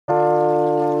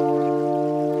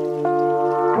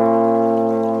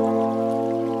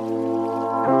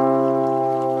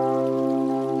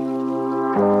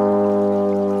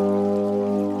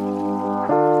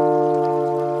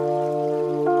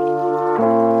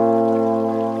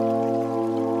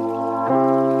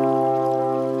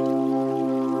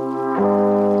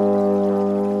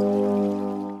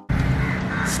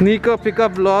Sneaker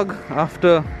pickup vlog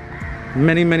after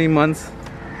many months.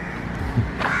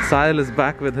 Sahil is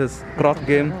back with his Croc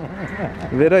game.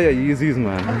 Where are your Yeezys,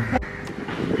 man?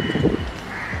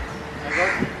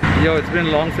 Yo, it's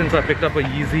been long since I picked up a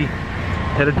Yeezy.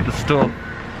 Headed to the store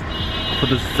for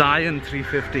the Zyon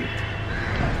 350.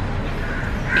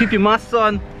 Keep your masks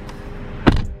on.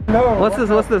 No. What's this?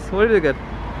 What's this? What did you get?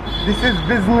 This is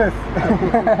business.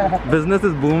 Business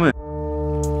is booming.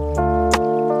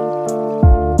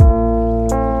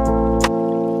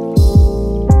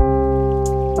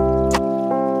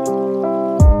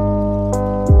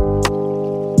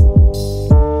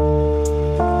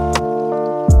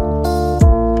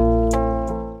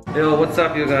 Yo, what's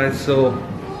up you guys? So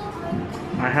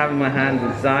I have in my hand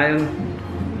the Zyon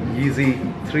Yeezy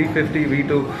 350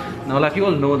 V2. Now like you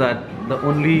all know that the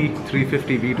only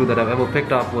 350 V2 that I've ever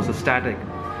picked up was a static,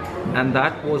 and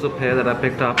that was a pair that I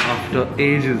picked up after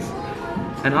ages.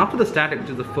 And after the static, which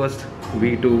is the first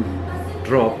V2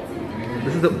 drop,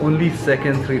 this is the only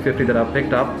second 350 that I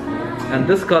picked up, and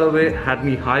this colorway had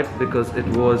me hyped because it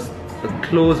was a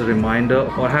close reminder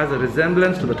or has a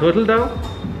resemblance to the turtle dove.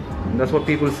 And that's what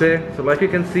people say. So like you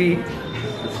can see,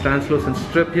 it's translucent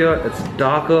strip here, it's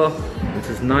darker, which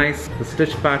is nice. The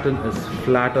stitch pattern is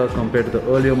flatter compared to the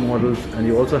earlier models, and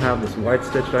you also have this white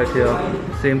stitch right here.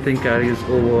 Same thing carries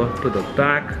over to the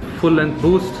back. Full length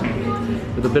boost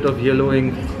with a bit of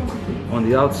yellowing on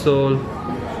the outsole.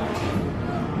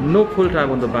 No pull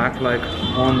tab on the back like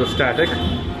on the static,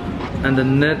 and the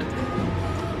knit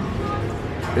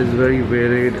is very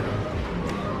varied.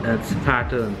 Its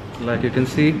pattern, like you can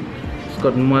see, it's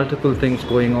got multiple things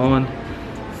going on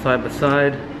side by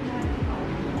side,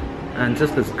 and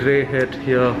just this gray hit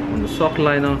here on the sock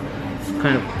liner. It's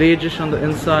kind of beigeish on the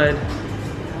inside.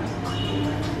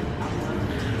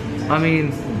 I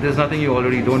mean, there's nothing you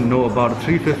already don't know about a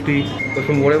 350, but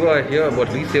from whatever I hear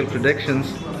about resale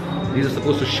predictions, these are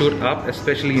supposed to shoot up,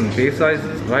 especially in base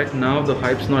sizes. Right now the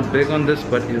hype's not big on this,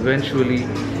 but eventually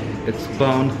it's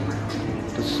bound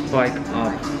to spike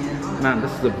up. Man,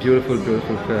 this is a beautiful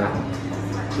pair.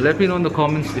 Let me know in the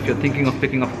comments if you're thinking of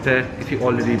picking up a pair, if you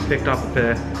already picked up a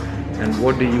pair, and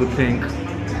what do you think?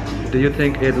 Do you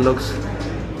think it looks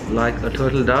like a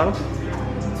turtle dove,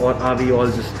 or are we all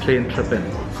just plain tripping?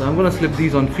 So I'm gonna slip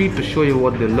these on feet to show you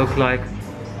what they look like.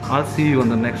 I'll see you on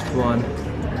the next one.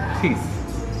 Peace.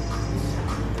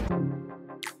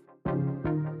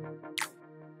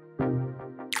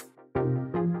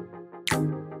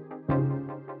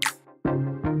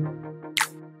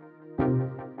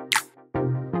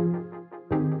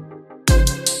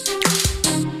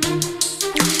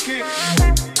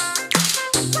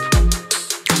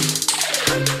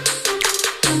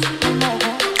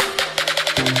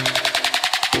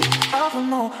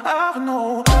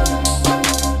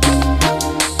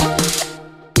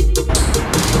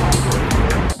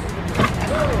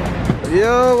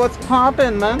 Yo, what's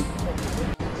poppin', man?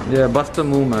 Yeah, bust a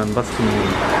move, man, bust a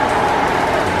move.